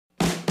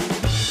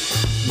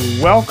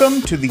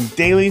Welcome to the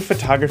Daily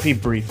Photography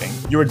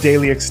Briefing, your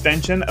daily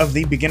extension of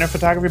the Beginner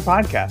Photography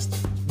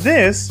Podcast.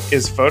 This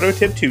is Photo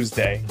Tip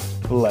Tuesday.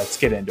 Let's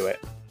get into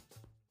it.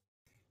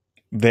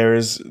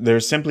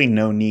 There's simply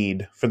no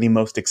need for the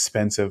most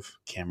expensive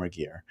camera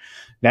gear.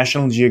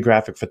 National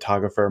Geographic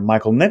photographer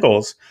Michael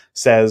Nichols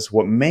says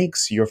what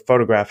makes your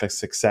photographic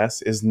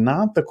success is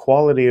not the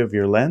quality of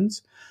your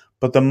lens,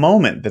 but the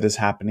moment that is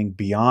happening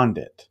beyond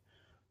it.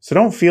 So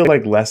don't feel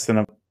like less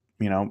than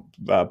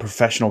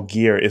professional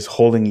gear is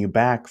holding you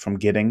back from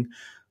getting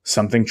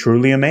something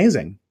truly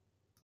amazing.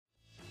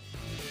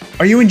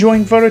 Are you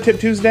enjoying Photo Tip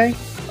Tuesday?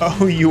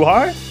 Oh, you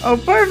are?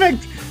 Oh,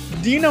 perfect!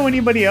 Do you know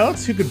anybody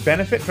else who could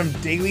benefit from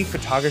daily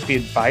photography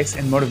advice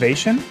and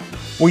motivation?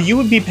 Well, you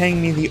would be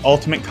paying me the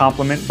ultimate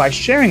compliment by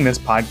sharing this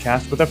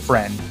podcast with a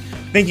friend.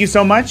 Thank you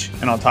so much,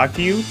 and I'll talk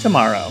to you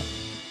tomorrow.